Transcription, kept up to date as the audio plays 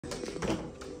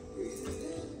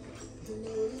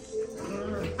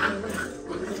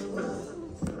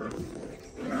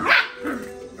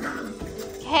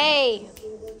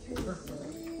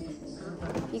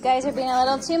guys are being a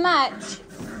little too much.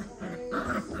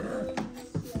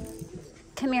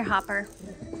 Come here, Hopper.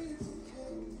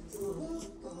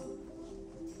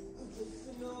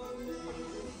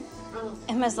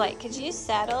 Emma's like, could you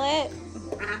settle it?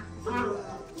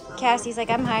 Cassie's like,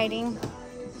 I'm hiding.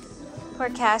 Poor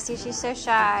Cassie, she's so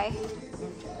shy.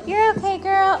 You're okay,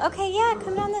 girl. Okay, yeah,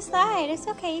 come down the slide. It's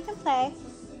okay, you can play.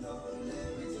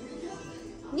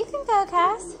 You can go,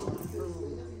 Cass.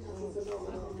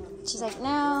 She's like,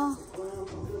 no.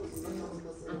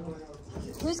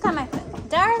 Who's got my foot?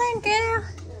 Darling girl.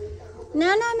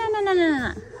 No, no, no, no, no, no,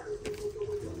 no.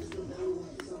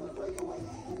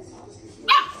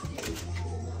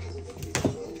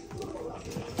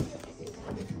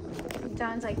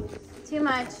 John's like, too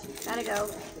much. Gotta go.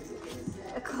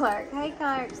 Clark. Hi,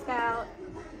 Clark Scout.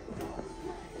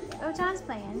 Oh, John's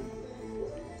playing.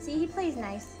 See, he plays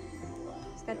nice.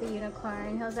 He's got the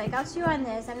unicorn. He was like, I'll chew on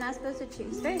this. I'm not supposed to chew.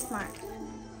 He's very smart.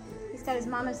 He's got his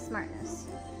mama's smartness.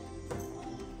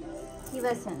 He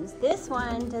listens. This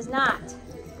one does not.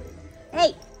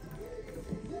 Hey!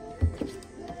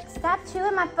 Stop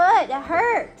chewing my foot. That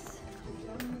hurts.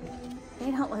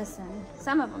 They don't listen.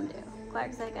 Some of them do.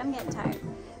 Clark's like, I'm getting tired.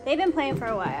 They've been playing for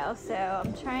a while, so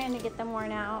I'm trying to get them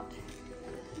worn out.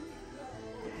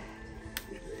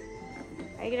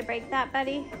 Are you gonna break that,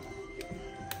 buddy?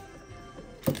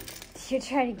 You're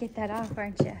trying to get that off,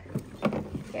 aren't you?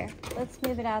 Here, let's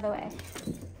move it out of the way.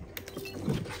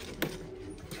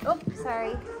 Oh,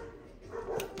 sorry.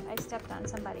 I stepped on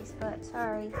somebody's foot,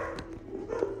 sorry.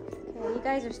 Okay, you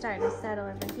guys are starting to settle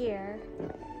over here.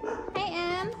 Hey,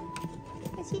 Em.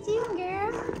 What you doing,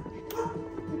 girl?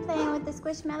 You playing with the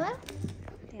squishmallow?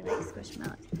 They like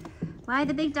squishmallows. Why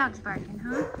the big dog's barking,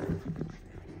 huh?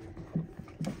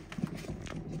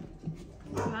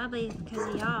 Probably because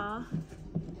of y'all.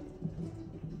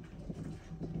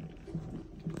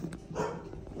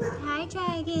 Hi,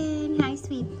 Dragon. Hi,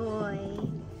 sweet boy.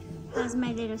 How's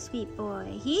my little sweet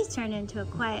boy? He's turned into a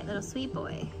quiet little sweet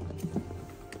boy.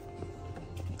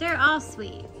 They're all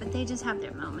sweet, but they just have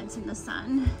their moments in the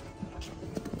sun.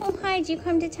 Oh, hi, did you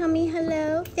come to tell me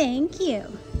hello? Thank you.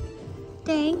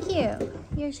 Thank you.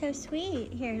 You're so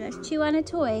sweet. Here, let's chew on a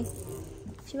toy.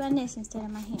 Chew on this instead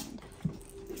of my hand.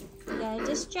 You got a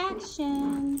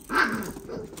distraction.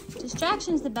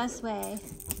 Distraction's the best way.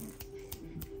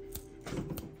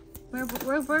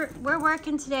 We're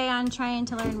working today on trying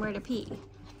to learn where to pee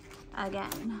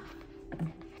again.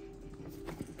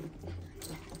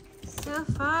 So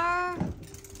far,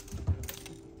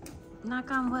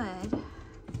 knock on wood,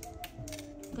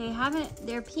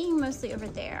 they're peeing mostly over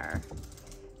there.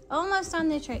 Almost on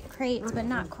the crates, but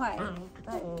not quite.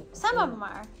 But some of them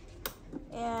are.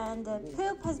 And the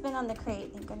poop has been on the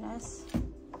crate, thank goodness,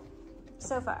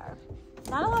 so far.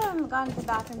 Not a lot of them have gone to the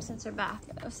bathroom since their bath,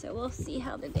 though, so we'll see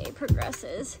how the day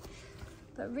progresses.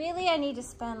 But really, I need to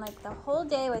spend like the whole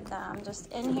day with them,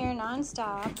 just in here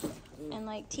nonstop, and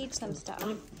like teach them stuff.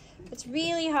 It's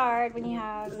really hard when you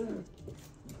have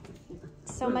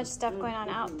so much stuff going on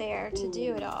out there to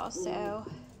do it all. So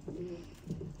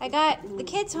I got the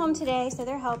kids home today, so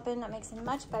they're helping. That makes it a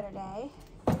much better day.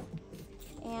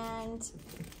 And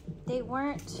they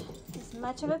weren't as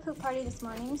much of a poop party this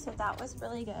morning, so that was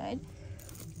really good,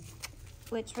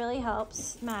 which really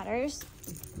helps, matters.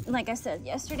 Like I said,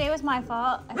 yesterday was my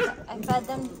fault. I fed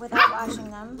them without washing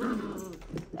them.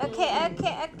 Okay.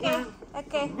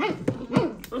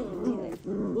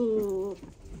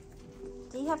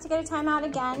 Do you have to get a timeout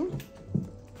again?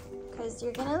 Because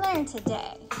you're gonna learn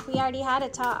today. We already had a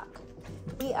talk.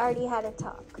 We already had a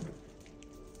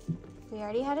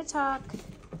talk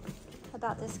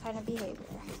about this kind of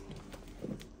behavior.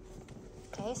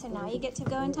 Okay, so now you get to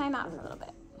go in timeout for a little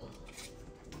bit.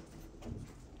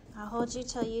 I'll hold you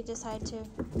till you decide to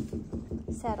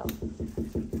settle.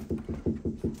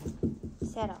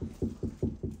 Settle.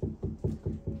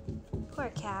 Poor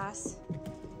Cass.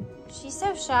 She's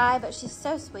so shy, but she's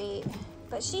so sweet.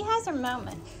 But she has her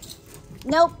moment.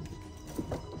 Nope.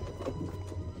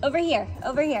 Over here.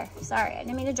 Sorry, I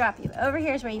didn't mean to drop you. Over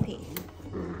here is where you pee.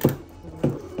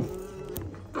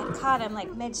 I caught him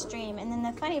like midstream, and then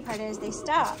the funny part is they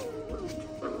stop.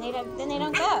 Then they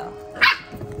don't go.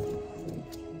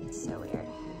 It's so weird.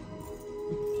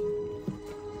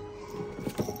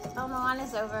 Oh,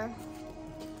 Moana's over.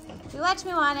 We watch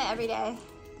Moana every day.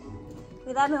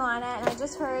 We love Moana, and I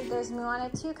just heard there's Moana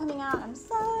 2 coming out. I'm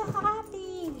so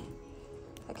happy.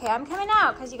 Okay, I'm coming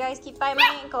out because you guys keep biting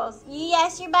my ankles.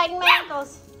 Yes, you're biting my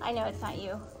ankles. I know it's not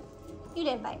you. You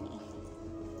didn't bite me.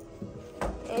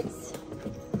 It's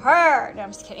her. No,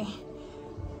 I'm just kidding.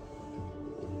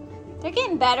 They're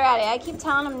getting better at it. I keep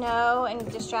telling them no and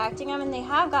distracting them, and they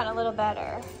have gotten a little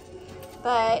better.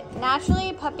 But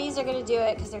naturally, puppies are gonna do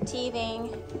it because they're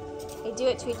teething. They do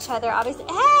it to each other, obviously.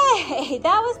 Hey,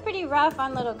 that was pretty rough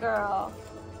on little girl,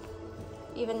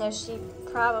 even though she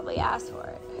probably asked for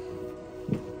it.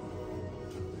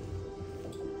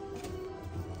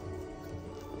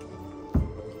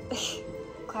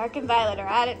 Clark and Violet are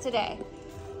at it today.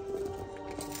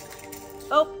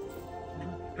 Oh,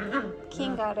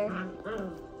 King got her.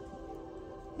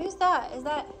 Who's that? Is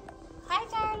that? Hi,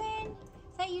 darling.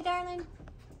 Is that you, darling?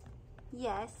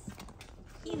 Yes.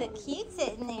 You look cute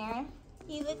sitting there.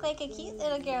 You look like a cute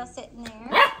little girl sitting there.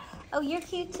 Oh, you're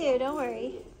cute too. Don't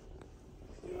worry.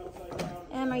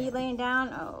 Em, are you laying down?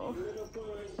 Oh.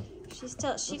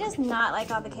 She does not like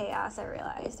all the chaos, I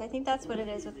realized. I think that's what it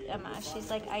is with Emma.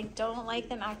 She's like, I don't like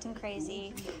them acting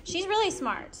crazy. She's really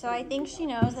smart, so I think she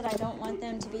knows that I don't want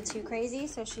them to be too crazy,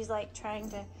 so she's like trying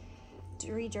to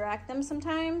redirect them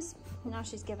sometimes. Now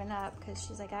she's given up because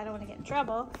she's like, I don't want to get in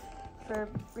trouble for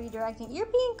redirecting. You're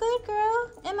being good, girl.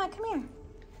 Emma, come here.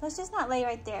 Let's just not lay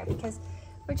right there because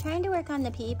we're trying to work on the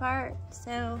pee part,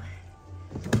 so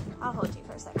I'll hold you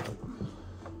for a second.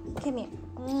 Come here.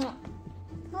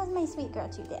 How's my sweet girl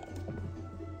today?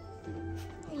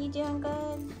 Are you doing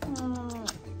good?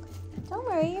 Don't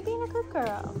worry, you're being a good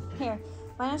girl. Here,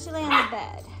 why don't you lay on the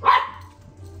bed?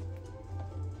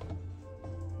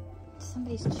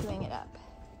 Somebody's chewing it up.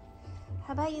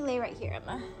 How about you lay right here,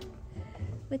 Emma?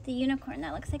 With the unicorn,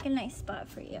 that looks like a nice spot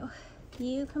for you.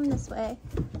 You come this way.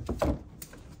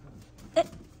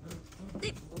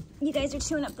 You guys are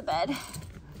chewing up the bed.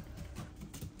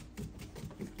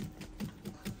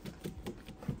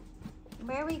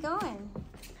 Where are we going?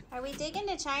 Are we digging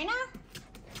to China?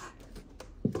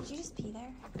 Did you just pee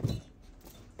there?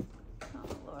 Oh,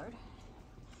 Lord.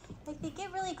 Like, they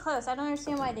get really close. I don't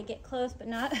understand why they get close, but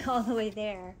not all the way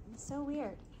there. It's so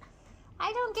weird.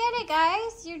 I don't get it,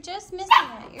 guys. You're just missing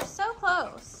it. You're so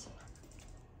close.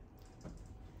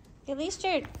 At least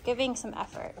you're giving some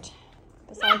effort,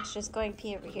 besides just going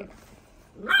pee over here.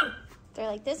 They're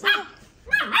like, this is...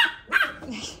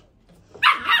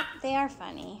 They are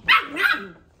funny.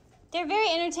 They're very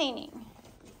entertaining.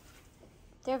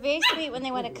 They're very sweet when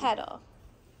they want to cuddle.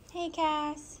 Hey,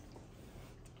 Cass.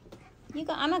 You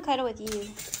go. I'm gonna cuddle with you.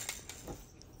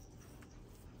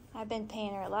 I've been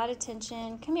paying her a lot of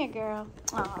attention. Come here, girl.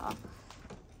 Aw.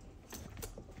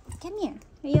 Come here.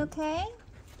 Are you okay?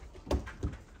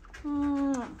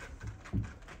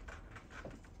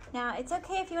 Now, it's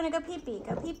okay if you want to go pee-pee.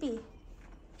 Go pee-pee.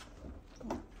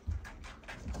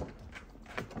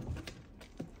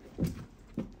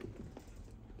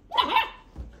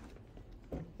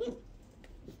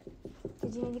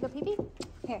 Did you need to go pee-pee?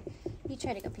 Here, you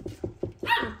try to go pee-pee.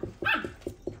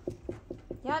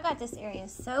 Y'all got this area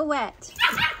so wet.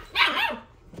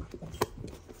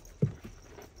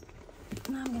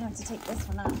 Now I'm gonna have to take this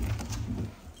one off.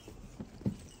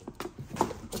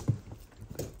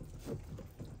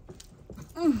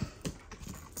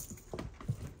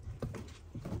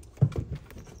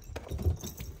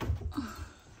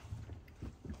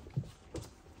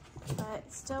 But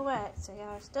it's still wet, so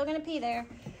y'all are still gonna pee there.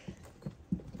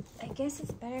 I guess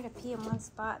it's better to pee in one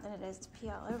spot than it is to pee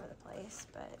all over the place,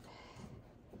 but...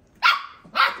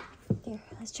 Here,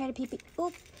 let's try to pee-pee.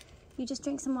 Oop, you just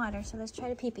drank some water, so let's try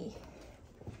to pee-pee.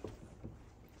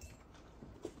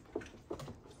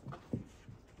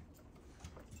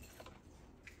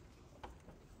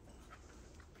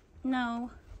 No.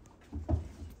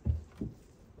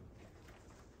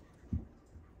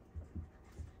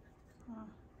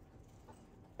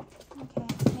 Okay,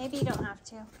 maybe you don't have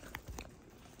to.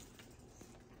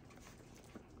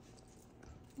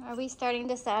 Are we starting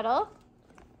to settle?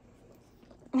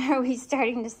 Are we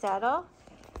starting to settle?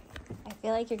 I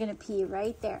feel like you're gonna pee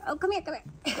right there. Oh, come here, come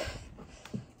here.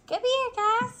 Come here,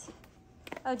 Cass.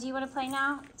 Oh, do you want to play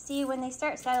now? See, when they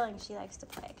start settling, she likes to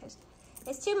play because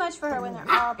it's too much for her when they're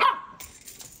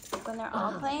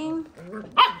all playing.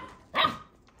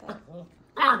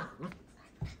 But...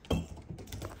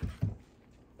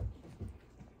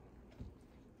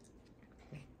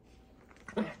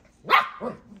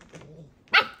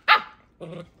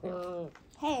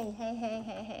 Hey, hey, hey,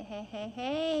 hey, hey, hey, hey,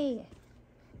 hey.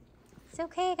 It's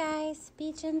okay, guys.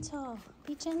 Be gentle.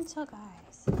 Be gentle,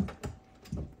 guys.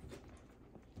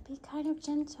 Be kind of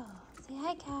gentle. Say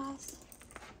hi, Cass.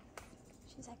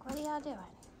 She's like, what are y'all doing?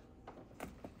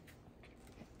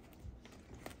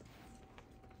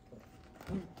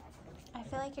 I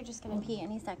feel like you're just going to pee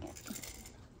any second.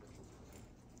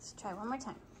 Let's try one more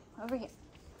time. Over here.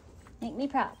 Make me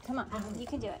proud. Come on. You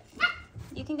can do it.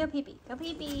 You can go pee-pee. Go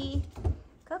pee-pee.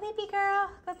 Go pee-pee, girl.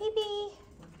 Go pee-pee.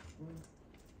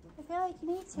 I feel like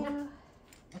you need to.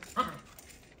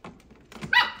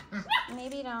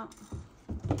 Maybe you don't.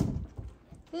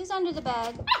 Who's under the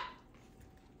bed?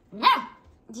 You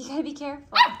gotta be careful.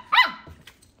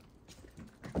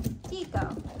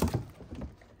 Tico.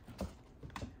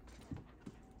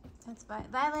 That's fine.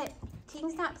 Violet,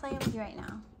 King's not playing with you right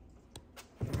now.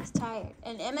 He's tired.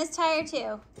 And Emma's tired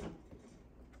too.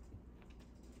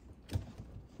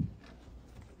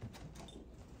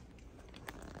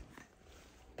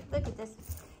 Look at this.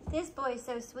 This boy's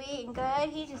so sweet and good.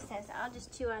 He just says, I'll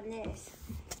just chew on this.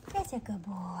 That's a good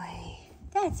boy.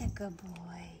 That's a good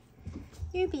boy.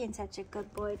 You're being such a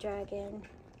good boy, Dragon.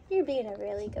 You're being a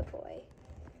really good boy.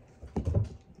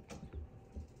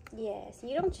 Yes,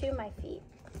 you don't chew my feet.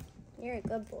 You're a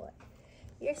good boy.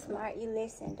 You're smart. You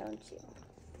listen, don't you?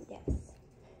 Yes.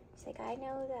 He's like, I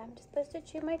know that I'm just supposed to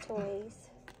chew my toys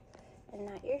and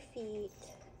not your feet.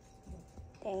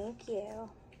 Thank you.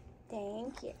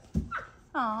 Thank you.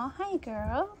 Aw, hi,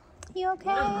 girl. You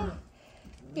okay?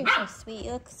 You're so sweet.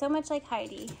 You look so much like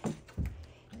Heidi.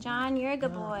 John, you're a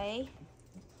good boy.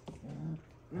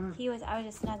 I was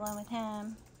just snuggling with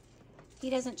him. He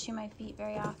doesn't chew my feet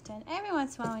very often. Every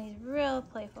once in a while when he's real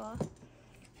playful.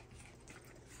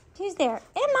 Who's there? Emma,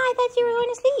 I thought you were going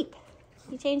to sleep.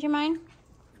 You changed your mind?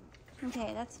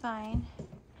 Okay, that's fine.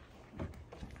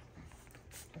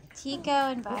 Tico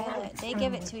and Violet, they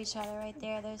give it to each other right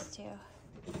there, those two.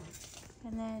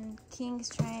 And then King's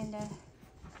trying to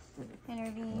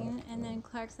intervene. And then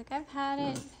Clark's like, I've had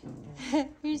it.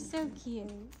 You're so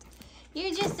cute.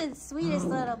 You're just the sweetest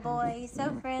little boy. He's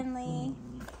so friendly.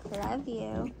 I love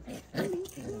you.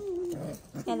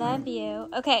 I love you.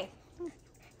 Okay.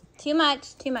 Too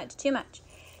much, too much, too much.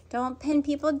 Don't pin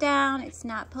people down. It's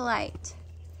not polite.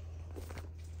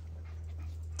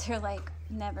 They're like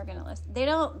never gonna listen.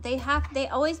 They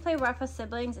always play rough with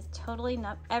siblings. It's totally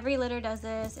not, every litter does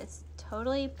this. It's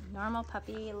totally normal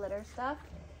puppy litter stuff.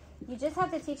 You just have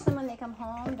to teach them when they come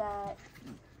home that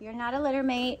you're not a litter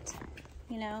mate,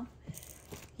 you know.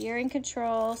 You're in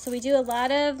control. So we do a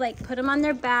lot of like put them on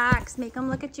their backs, make them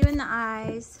look at you in the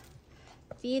eyes,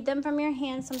 feed them from your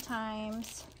hand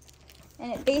sometimes.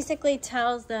 And it basically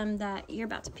tells them that you're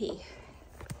about to pee.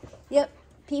 Yep,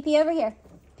 pee-pee over here.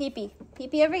 Pee-pee,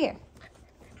 pee-pee over here.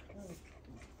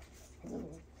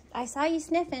 I saw you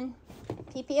sniffing.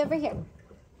 Pee-pee over here.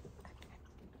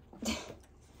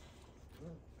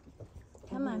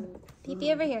 Come on,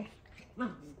 pee-pee over here.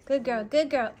 Good girl, good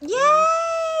girl.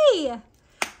 Yay!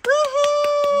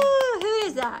 Woohoo! Who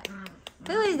is that?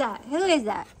 Who is that? Who is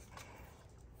that?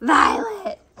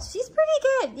 Violet. She's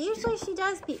pretty good. Usually she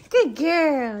does pee. Good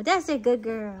girl. That's a good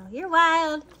girl. You're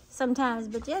wild sometimes,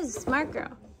 but you're a smart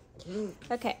girl.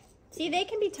 Okay. See, they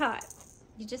can be taught.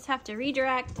 You just have to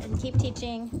redirect and keep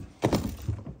teaching.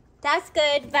 That's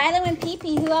good. Violet went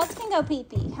pee-pee. Who else can go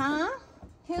pee-pee, huh?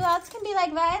 Who else can be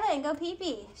like Violet and go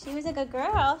pee-pee? She was a good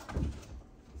girl.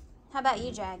 How about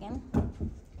you, Dragon?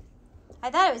 I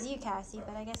thought it was you, Cassie,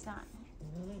 but I guess not.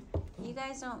 You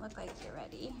guys don't look like you're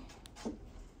ready.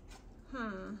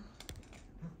 You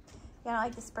don't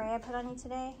like the spray I put on you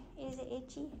today? Is it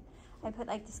itchy? I put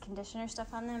like this conditioner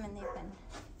stuff on them and they've been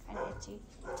kind of itchy.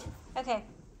 Okay.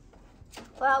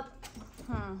 Well,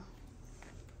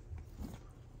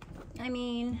 I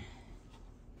mean,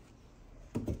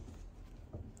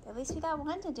 at least we got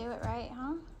one to do it right,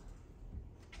 huh?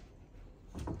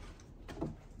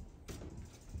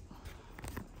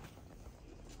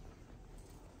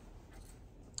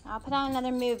 I'll put on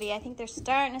another movie. I think they're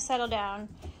starting to settle down.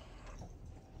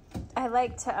 I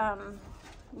like to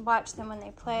watch them when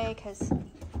they play because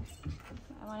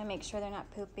I want to make sure they're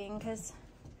not pooping, because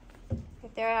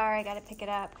if they are, I got to pick it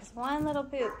up because one little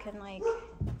poop can like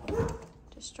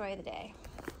destroy the day.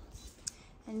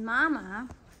 And Mama,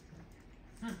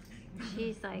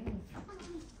 she's like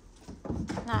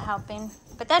not helping,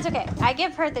 but that's okay. I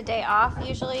give her the day off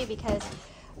usually because,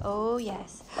 oh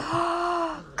yes.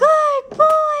 Good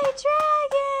boy,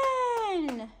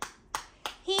 Dragon!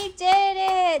 He did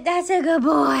it! That's a good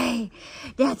boy!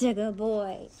 That's a good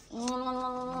boy. Yay,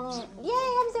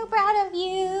 I'm so proud of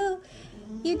you!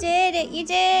 You did it, you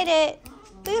did it!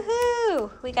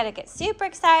 Woohoo! We gotta get super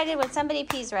excited when somebody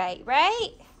pees right?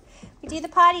 We do the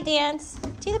potty dance.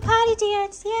 Do the potty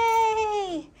dance,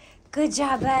 yay! Good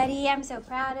job, buddy. I'm so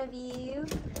proud of you.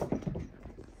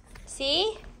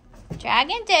 See?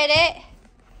 Dragon did it.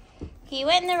 He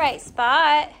went in the right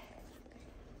spot.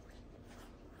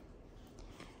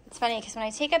 It's funny because when I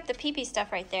take up the pee-pee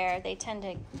stuff right there, they tend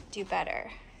to do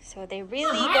better. So they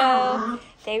really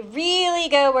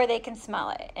go where they can smell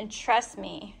it. And trust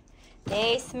me,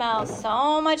 They smell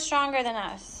so much stronger than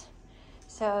us.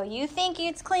 So you think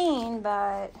it's clean,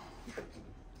 but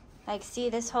like, see,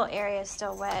 this whole area is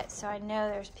still wet, so I know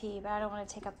there's pee, but I don't want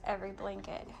to take up every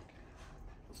blanket.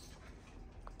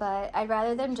 But I'd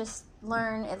rather them just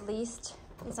learn at least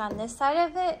it's on this side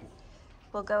of it.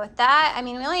 We'll go with that. I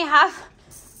mean, we don't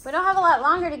have a lot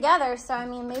longer together, so I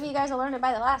mean, maybe you guys will learn it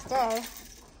by the last day.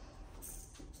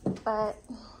 But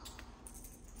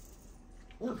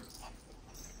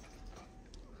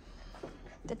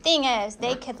the thing is,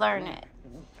 they could learn it.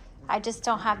 I just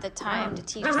don't have the time to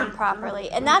teach them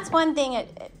properly. And that's one thing,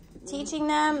 teaching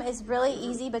them is really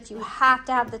easy, but you have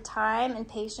to have the time and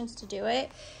patience to do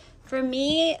it. For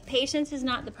me, patience is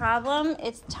not the problem,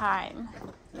 it's time.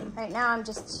 Right now, I'm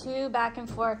just too back and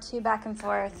forth.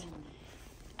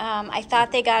 I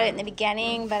thought they got it in the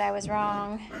beginning, but I was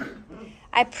wrong.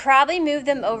 I probably moved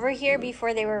them over here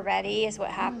before they were ready is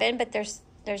what happened, but there's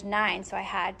 9, so I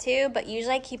had to. But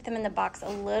usually I keep them in the box a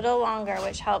little longer,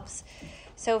 which helps.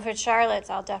 So for Charlotte's,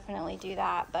 I'll definitely do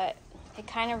that, but it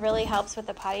kind of really helps with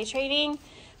the potty training.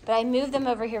 But I moved them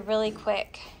over here really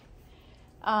quick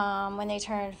when they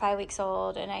turned 5 weeks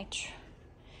old, and it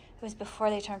was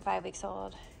before they turned 5 weeks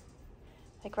old,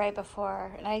 like right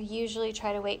before. And I usually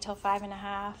try to wait till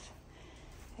 5.5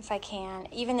 if I can.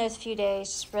 Even those few days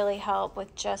just really help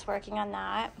with just working on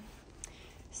that.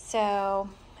 So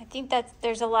I think that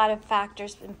there's a lot of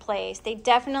factors in place. They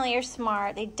definitely are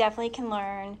smart. They definitely can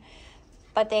learn,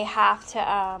 but they have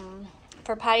to,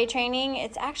 for potty training,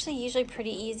 it's actually usually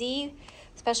pretty easy,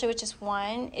 especially with just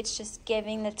one. It's just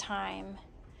giving the time.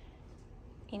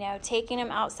 You know, taking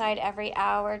them outside every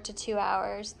hour to 2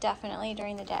 hours, definitely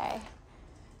during the day.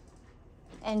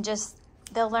 And just,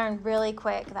 they'll learn really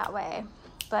quick that way.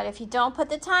 But if you don't put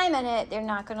the time in it, they're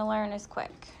not going to learn as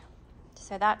quick.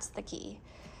 So that's the key.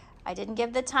 I didn't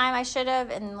give the time I should have,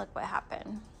 and look what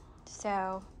happened.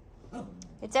 So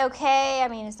it's okay. I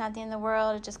mean, it's not the end of the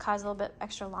world. It just caused a little bit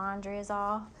extra laundry is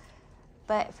all.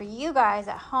 But for you guys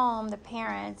at home, the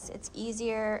parents, it's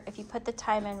easier if you put the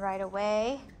time in right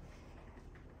away.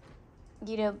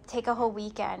 You know, take a whole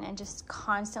weekend and just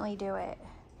constantly do it.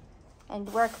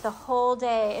 And work the whole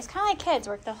day. It's kind of like kids,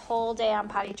 work the whole day on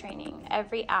potty training,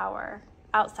 every hour,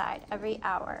 outside, every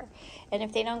hour. And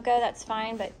if they don't go, that's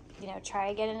fine, but, you know, try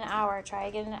again in an hour,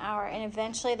 and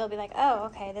eventually they'll be like, oh,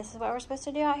 okay, this is what we're supposed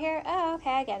to do out here? Oh,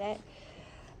 okay, I get it.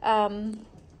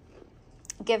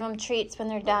 Give them treats when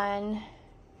they're done.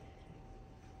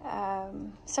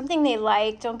 Something they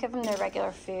like. Don't give them their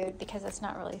regular food because it's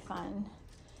not really fun.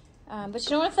 But you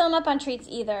don't want to fill them up on treats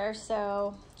either,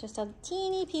 so just a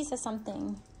teeny piece of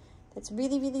something that's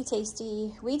really, really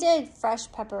tasty. We did fresh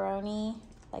pepperoni,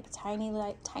 like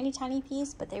tiny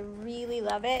piece, but they really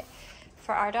love it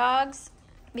for our dogs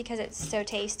because it's so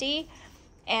tasty,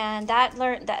 and that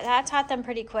taught them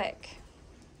pretty quick.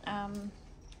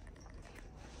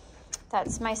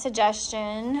 That's my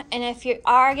suggestion. And if you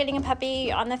are getting a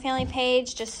puppy, on the family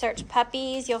page, just search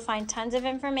puppies. You'll find tons of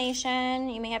information.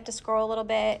 You may have to scroll a little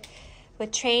bit.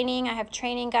 With training, I have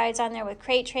training guides on there with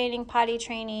crate training, potty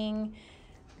training,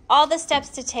 all the steps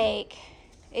to take.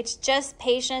 It's just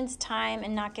patience, time,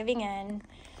 and not giving in.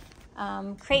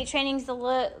 Crate training's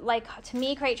to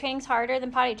me, crate training's harder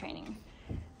than potty training.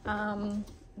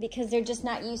 Because they're just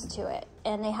not used to it.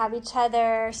 And they have each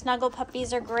other. Snuggle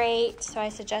puppies are great, so I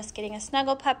suggest getting a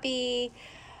snuggle puppy.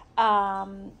 But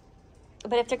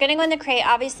if they're going to go in the crate,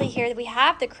 obviously here we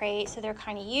have the crate, so they're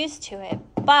kind of used to it.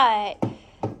 But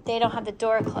they don't have the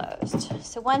door closed.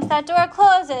 So once that door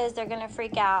closes, they're going to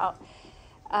freak out.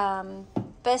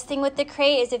 Best thing with the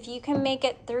crate is if you can make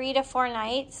it 3 to 4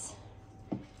 nights,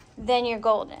 then you're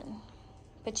golden.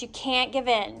 But you can't give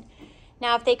in.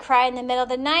 Now, if they cry in the middle of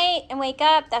the night and wake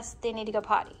up, they need to go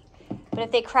potty. But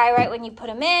if they cry right when you put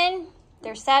them in,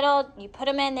 they're settled, you put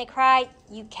them in, they cry,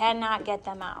 you cannot get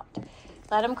them out.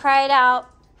 Let them cry it out.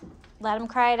 Let them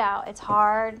cry it out. It's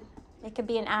hard. It could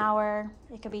be an hour.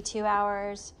 It could be 2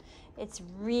 hours. It's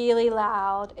really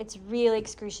loud. It's really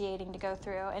excruciating to go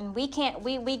through. And we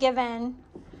give in.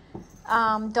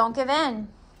 Don't give in.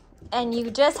 And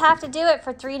you just have to do it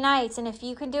for 3 nights. And if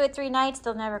you can do it 3 nights,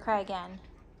 they'll never cry again.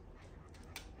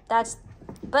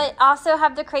 But also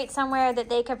have the crate somewhere that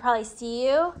they could probably see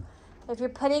you. If you're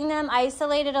putting them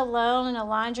isolated alone in a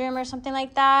laundry room or something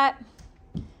like that,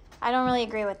 I don't really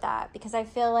agree with that because I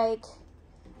feel like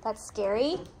that's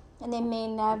scary and they may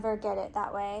never get it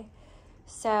that way.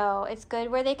 So it's good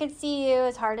where they can see you,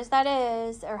 as hard as that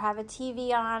is, or have a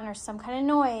TV on or some kind of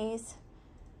noise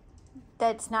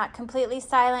that's not completely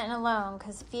silent and alone,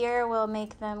 because fear will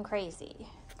make them crazy.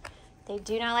 They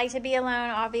do not like to be alone,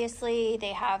 obviously.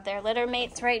 They have their litter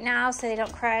mates right now, so they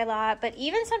don't cry a lot. But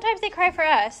even sometimes they cry for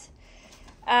us.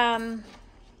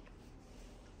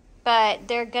 But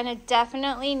they're going to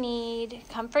definitely need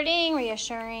comforting,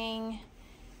 reassuring,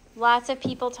 lots of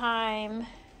people time.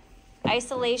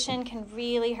 Isolation can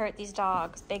really hurt these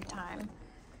dogs big time.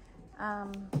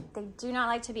 They do not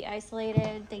like to be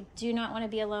isolated. They do not want to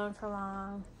be alone for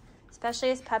long, especially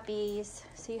as puppies.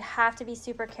 So you have to be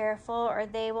super careful or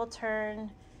they will turn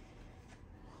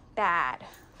bad,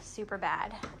 super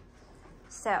bad.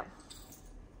 So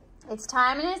it's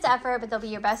time and it's effort, but they'll be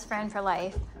your best friend for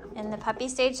life. And the puppy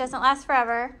stage doesn't last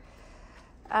forever.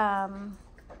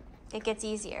 It gets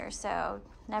easier, so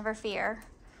never fear.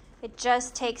 It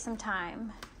just takes some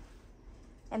time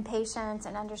and patience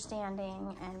and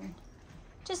understanding and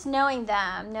just knowing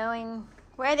them, knowing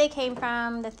where they came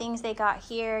from, the things they got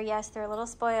here. Yes, they're a little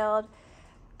spoiled,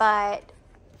 but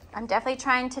I'm definitely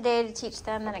trying today to teach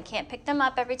them that I can't pick them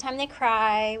up every time they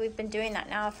cry. We've been doing that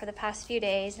now for the past few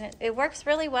days, and it works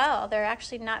really well. They're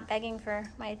actually not begging for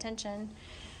my attention.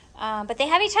 But they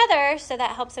have each other, so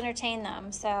that helps entertain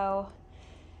them. So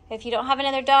if you don't have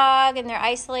another dog and they're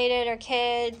isolated or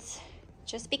kids,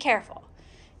 just be careful.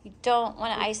 You don't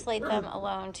want to isolate them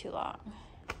alone too long.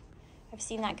 I've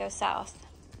seen that go south.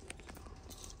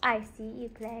 I see you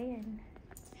playing.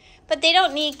 But they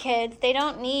don't need kids. They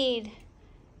don't need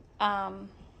all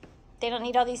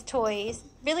these toys.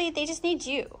 Really, they just need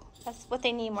you. That's what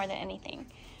they need more than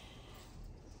anything.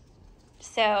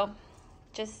 So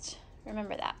just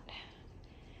remember that.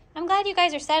 I'm glad you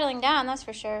guys are settling down, that's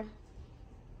for sure.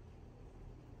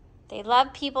 They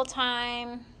love people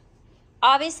time.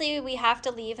 Obviously, we have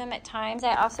to leave them at times.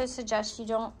 I also suggest you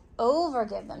don't over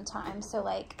give them time. So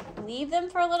like leave them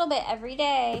for a little bit every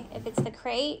day. If it's the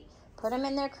crate, put them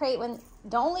in their crate.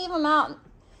 Don't leave them out.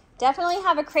 Definitely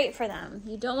have a crate for them.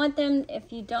 You don't want them,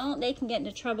 if you don't, they can get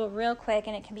into trouble real quick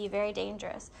and it can be very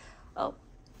dangerous. Oh,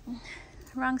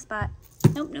 wrong spot.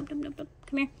 Nope.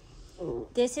 Come here.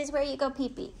 This is where you go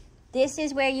pee-pee. This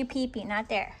is where you pee-pee, not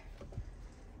there.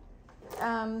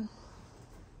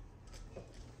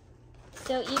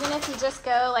 So even if you just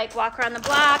go like walk around the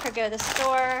block or go to the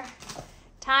store,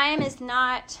 time is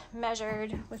not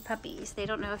measured with puppies. They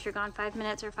don't know if you're gone 5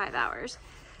 minutes or 5 hours.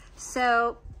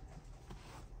 So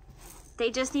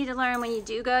they just need to learn when you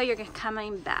do go, you're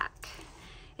coming back.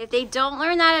 If they don't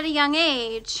learn that at a young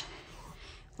age,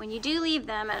 when you do leave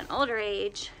them at an older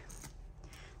age,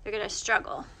 they're gonna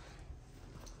struggle.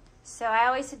 So I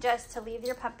always suggest to leave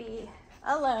your puppy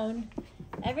alone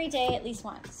every day at least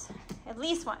once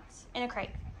in a crate.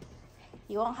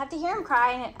 You won't have to hear him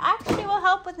cry, and it actually will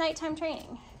help with nighttime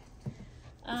training.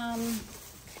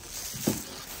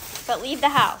 But leave the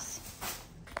house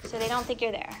so they don't think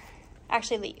you're there.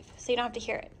 Actually leave so you don't have to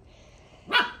hear it.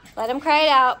 Let them cry it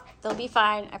out. They'll be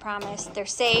fine, I promise. They're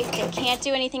safe. They can't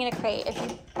do anything in a crate. If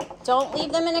you don't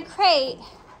leave them in a crate,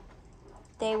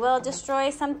 they will destroy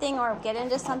something or get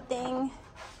into something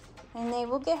and they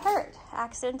will get hurt.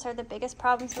 Accidents are the biggest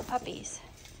problems with puppies.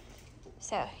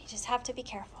 So you just have to be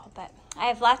careful. But I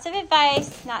have lots of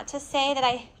advice, not to say that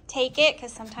I take it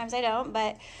because sometimes I don't,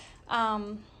 but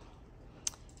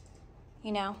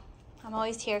you know, I'm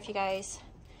always here if you guys,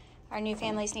 our new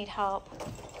families need help.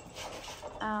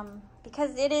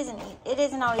 Because it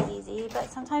isn't always easy, but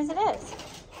sometimes it is.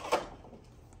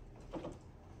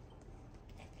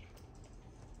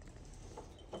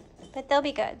 But they'll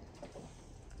be good.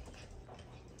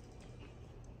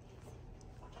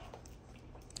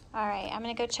 All right, I'm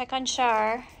gonna go check on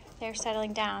Shar. They're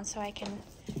settling down so I can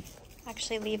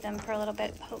actually leave them for a little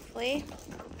bit, hopefully.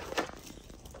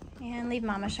 And leave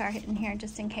Mama Shar in here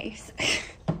just in case.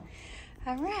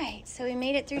 All right, so we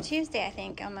made it through Tuesday, I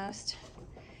think, almost.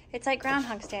 It's like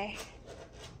Groundhog's Day.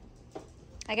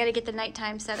 I gotta get the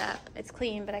nighttime set up. It's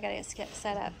clean, but I gotta get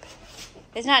set up.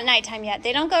 It's not nighttime yet.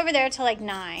 They don't go over there till like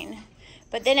 9.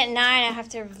 But then at 9, I have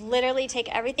to literally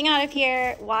take everything out of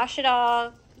here, wash it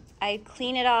all, I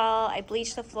clean it all, I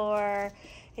bleach the floor.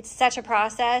 It's such a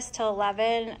process till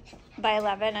 11. By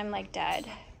 11, I'm like dead.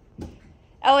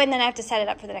 Oh, and then I have to set it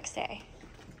up for the next day.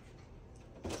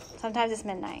 Sometimes it's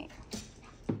midnight.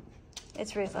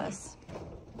 It's ruthless.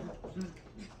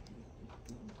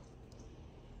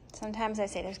 Sometimes I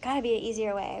say there's gotta be an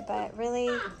easier way, but really,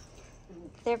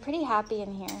 they're pretty happy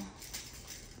in here.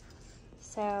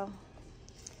 So,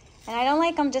 and I don't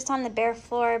like them just on the bare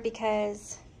floor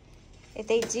because if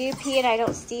they do pee and I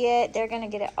don't see it, they're gonna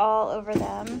get it all over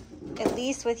them. At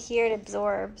least with here it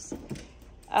absorbs.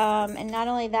 And not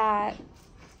only that,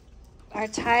 our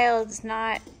tile's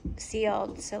not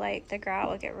sealed, so like the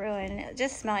grout will get ruined. It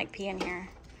just smells like pee in here.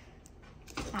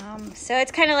 So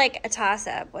it's kind of like a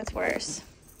toss-up. What's worse?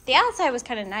 The outside was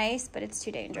kind of nice, but it's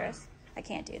too dangerous. I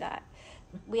can't do that.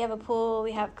 We have a pool.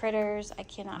 We have critters. I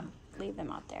cannot leave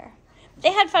them out there.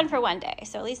 They had fun for one day,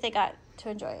 so at least they got to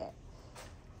enjoy it.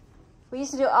 We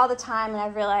used to do it all the time, and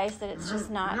I've realized that it's just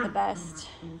not the best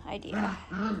idea.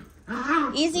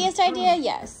 Easiest idea,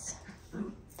 yes.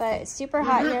 But it's super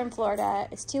hot here in Florida.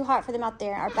 It's too hot for them out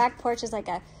there. Our back porch is like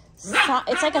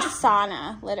it's like a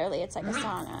sauna, literally. It's like a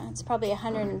sauna. It's probably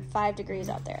 105 degrees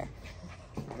out there.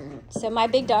 So my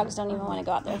big dogs don't even want to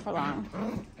go out there for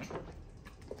long.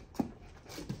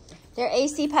 They're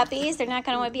AC puppies. They're not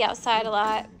going to want to be outside a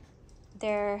lot.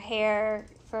 Their hair,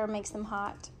 fur makes them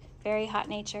hot. Very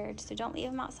hot-natured, so don't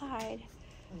leave them outside.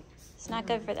 It's not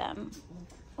good for them.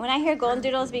 When I hear golden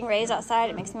doodles being raised outside,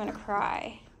 it makes me want to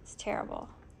cry. It's terrible.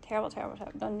 Terrible, terrible,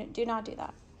 terrible. Do not do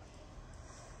that.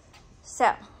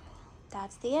 So,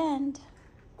 that's the end.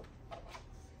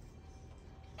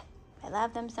 I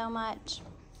love them so much.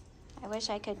 I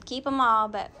wish I could keep them all,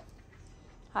 but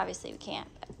obviously we can't.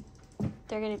 But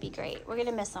they're going to be great. We're going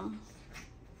to miss them.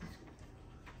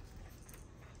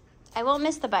 I won't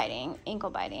miss the biting, ankle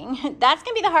biting. That's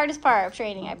going to be the hardest part of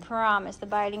training, I promise. The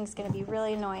biting is going to be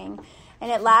really annoying.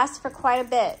 And it lasts for quite a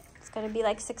bit. It's going to be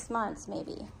like 6 months,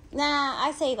 maybe. Nah,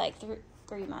 I say like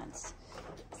 3 months.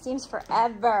 Seems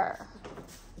forever.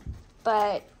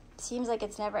 But seems like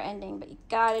it's never ending. But you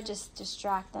got to just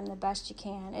distract them the best you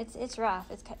can. It's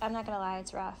rough. I'm not going to lie,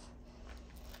 it's rough.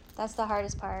 That's the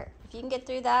hardest part. If you can get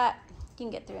through that, you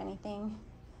can get through anything.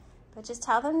 But just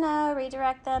tell them no,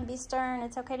 redirect them, be stern.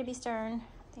 It's okay to be stern.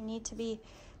 They need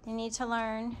to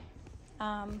learn.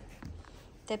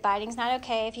 That biting's not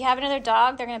okay. If you have another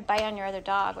dog, they're going to bite on your other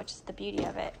dog, which is the beauty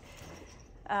of it.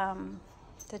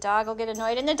 The dog will get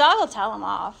annoyed, and the dog will tell them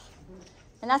off.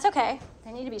 And that's okay.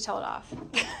 They need to be told off.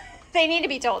 They need to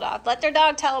be told off. Let their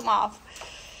dog tell them off.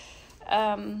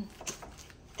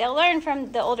 They'll learn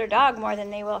from the older dog more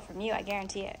than they will from you, I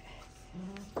guarantee it.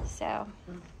 So,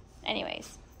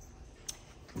 anyways.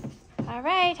 All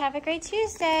right, have a great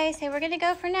Tuesday. So we're going to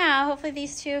go for now. Hopefully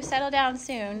these two settle down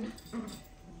soon.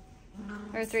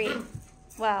 Or 3.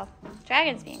 Well,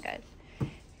 Dragon's being good.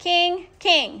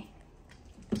 King.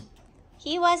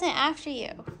 He wasn't after you.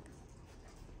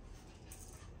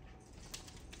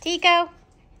 Tico.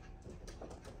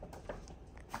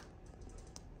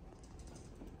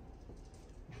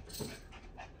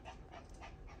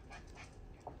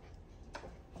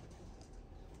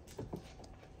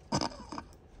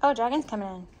 Oh, Dragon's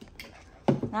coming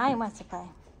in. Now he wants to play.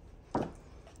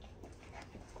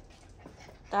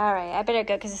 All right, I better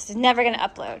go because this is never going to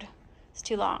upload. It's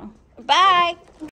too long. Bye.